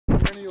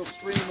arterial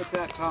stream at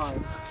that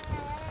time.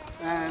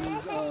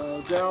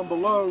 And down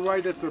below,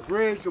 right at the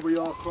bridge that we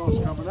all cross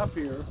coming up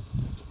here,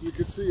 you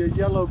can see a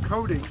yellow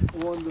coating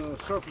on the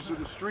surface of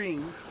the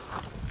stream,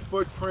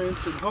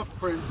 footprints and hoof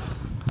prints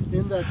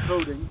in that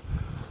coating.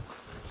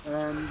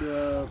 And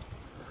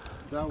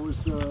that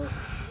was the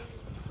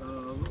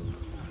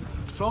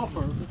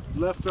sulfur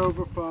left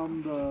over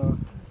from the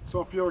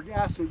sulfuric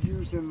acid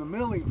used in the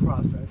milling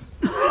process.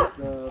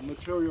 The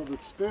material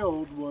that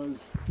spilled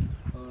was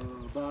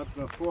about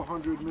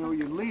 400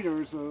 million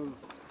liters of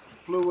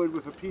fluid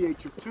with a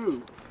pH of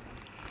 2,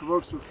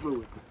 corrosive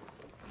fluid.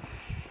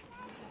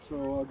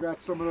 So I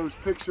got some of those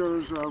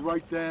pictures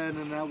right then,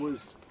 and that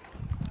was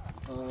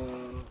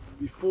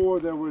before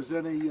there was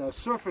any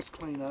surface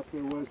cleanup.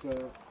 There was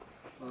a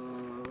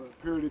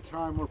period of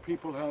time where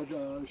people had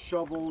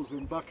shovels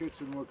and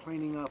buckets and were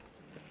cleaning up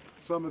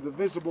some of the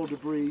visible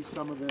debris,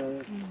 some of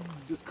the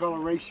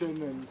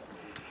discoloration and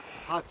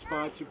hot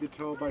spots you could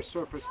tell by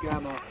surface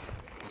gamma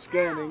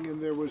scanning,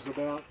 and there was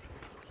about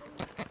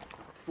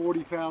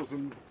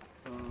 40,000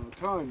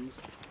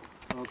 tons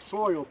of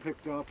soil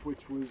picked up,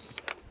 which was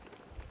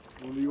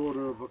on the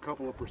order of a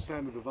couple of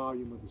percent of the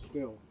volume of the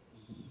spill.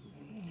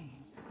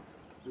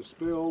 The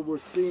spill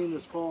was seen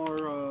as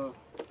far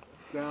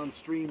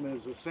downstream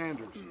as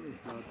Sanders.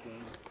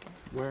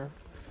 Where?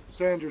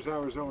 Sanders,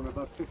 Arizona,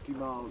 about 50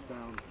 miles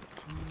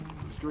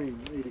downstream,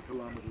 80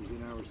 kilometers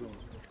in Arizona.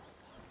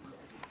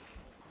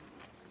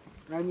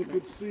 And you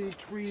could see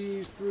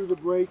trees through the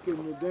break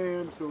in the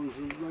dam, so it was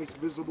a nice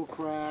visible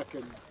crack,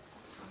 and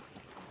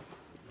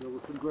there were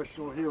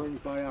congressional hearings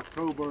by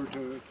October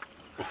to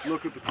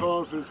look at the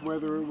causes,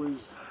 whether it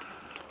was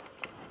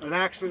an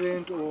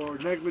accident or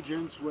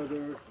negligence,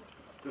 whether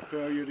the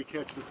failure to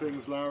catch the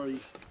things Larry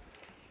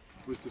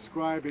was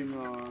describing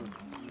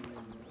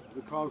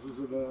the causes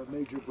of the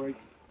major break.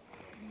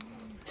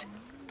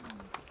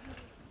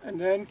 And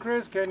then,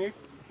 Chris, can you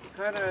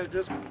kind of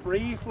just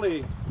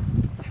briefly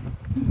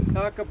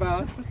talk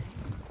about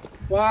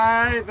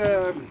why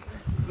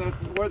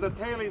where the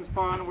tailings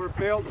pond were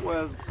built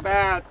was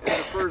bad in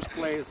the first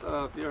place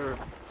of your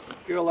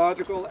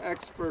geological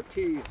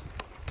expertise?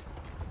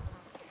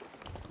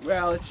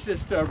 Well, it's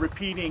just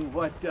repeating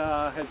what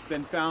has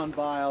been found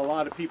by a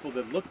lot of people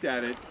that looked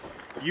at it.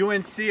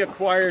 UNC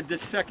acquired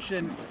this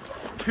section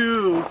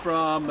 2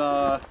 from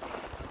the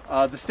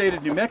state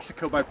of New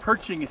Mexico by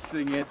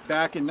purchasing it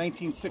back in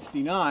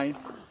 1969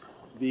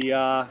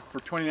 for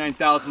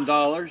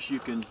 $29,000. You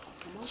can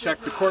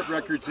check the court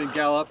records in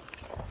Gallup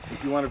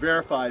if you want to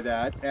verify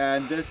that.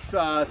 And this,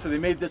 so they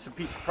made this a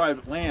piece of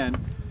private land,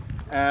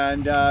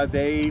 and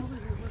they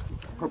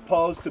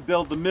proposed to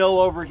build the mill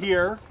over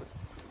here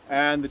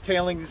and the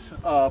tailings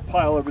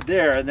pile over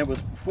there, and that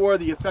was before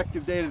the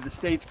effective date of the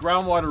state's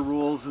groundwater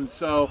rules, and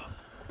so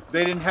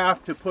they didn't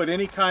have to put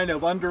any kind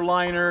of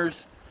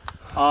underliners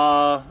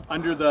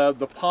under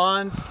the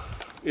ponds.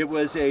 It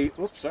was a,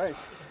 oops, sorry.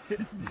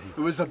 It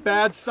was a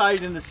bad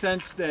site in the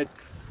sense that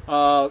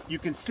you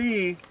can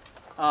see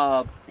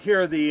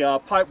here the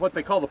what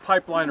they call the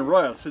pipeline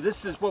arroyo. So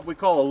this is what we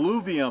call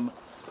alluvium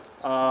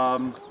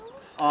on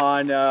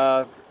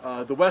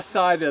the west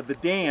side of the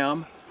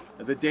dam.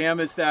 The dam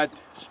is that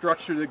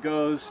structure that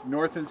goes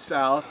north and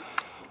south.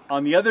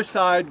 On the other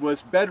side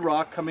was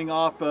bedrock coming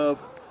off of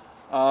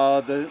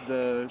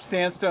the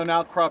sandstone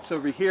outcrops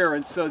over here,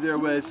 and so there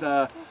was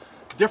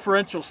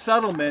differential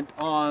settlement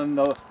on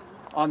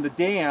the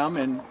dam,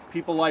 and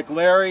people like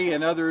Larry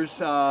and others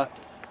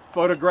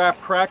photographed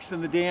cracks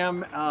in the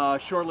dam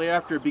shortly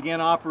after it began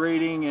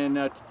operating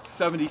in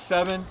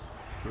 '77.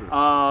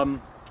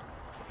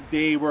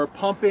 They were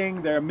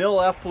pumping their mill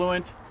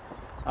effluent,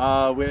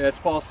 as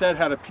Paul said,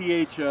 had a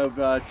pH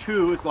of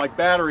 2, it's like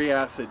battery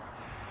acid,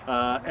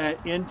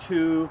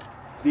 into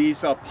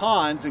these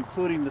ponds,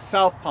 including the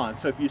south pond.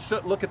 So if you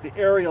look at the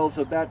aerials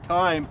of that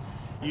time,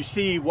 you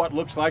see what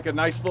looks like a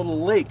nice little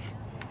lake,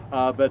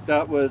 but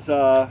that was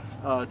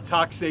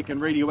toxic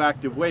and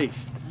radioactive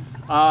waste.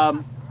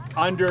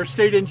 Under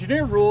state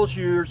engineer rules,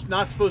 you're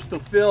not supposed to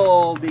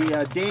fill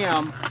the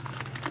dam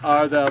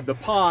or the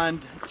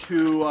pond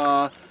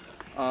to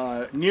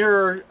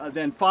nearer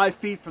than 5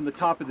 feet from the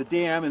top of the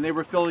dam, and they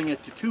were filling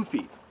it to 2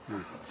 feet.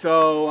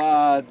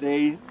 So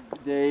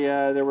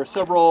there were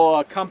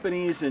several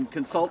companies and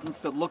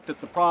consultants that looked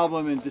at the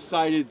problem and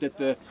decided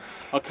that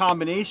a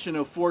combination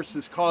of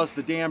forces caused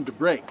the dam to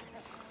break.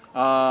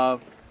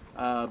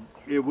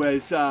 It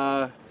was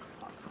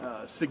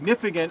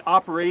significant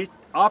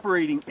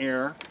operating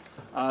error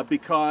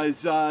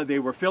because they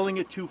were filling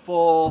it too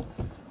full.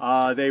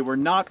 They were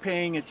not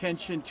paying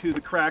attention to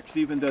the cracks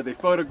even though they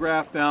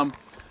photographed them,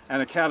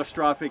 and a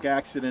catastrophic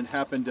accident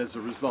happened as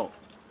a result.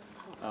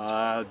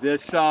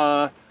 This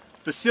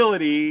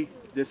facility,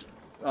 this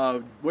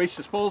waste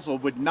disposal,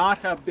 would not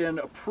have been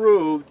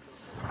approved,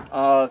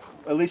 at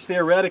least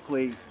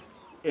theoretically,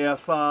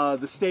 if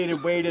the state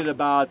had waited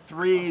about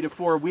 3 to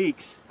 4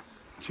 weeks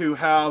to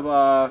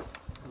have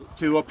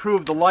to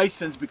approve the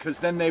license, because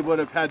then they would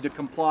have had to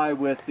comply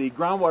with the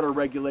groundwater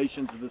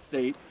regulations of the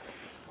state,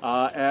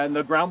 and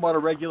the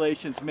groundwater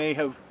regulations may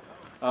have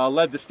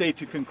led the state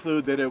to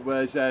conclude that it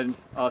was a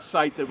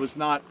site that was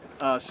not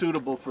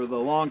suitable for the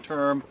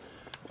long-term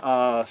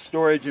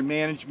storage and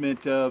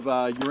management of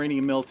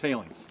uranium mill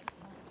tailings.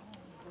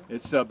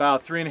 It's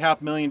about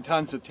 3.5 million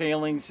tons of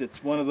tailings.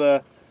 It's one of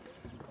the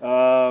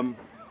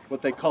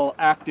what they call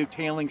active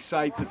tailing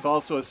sites. It's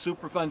also a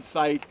Superfund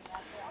site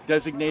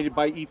designated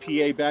by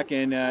EPA back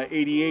in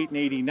 88 and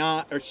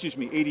 89, or excuse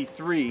me,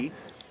 83.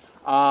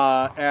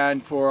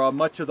 And for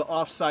much of the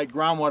off-site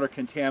groundwater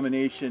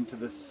contamination to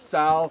the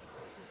south,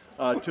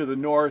 to the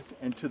north,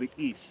 and to the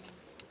east.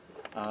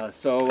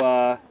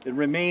 So it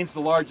remains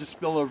the largest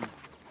spill of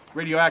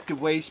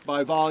radioactive waste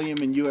by volume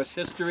in U.S.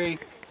 history.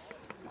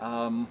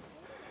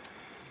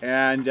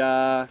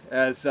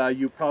 As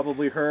you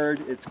probably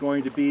heard, it's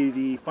going to be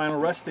the final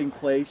resting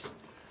place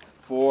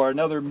for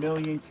another 1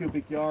 million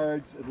cubic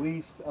yards at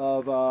least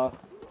of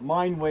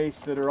mine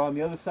waste that are on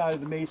the other side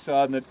of the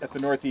mesa at the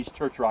Northeast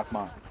Church Rock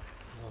mine.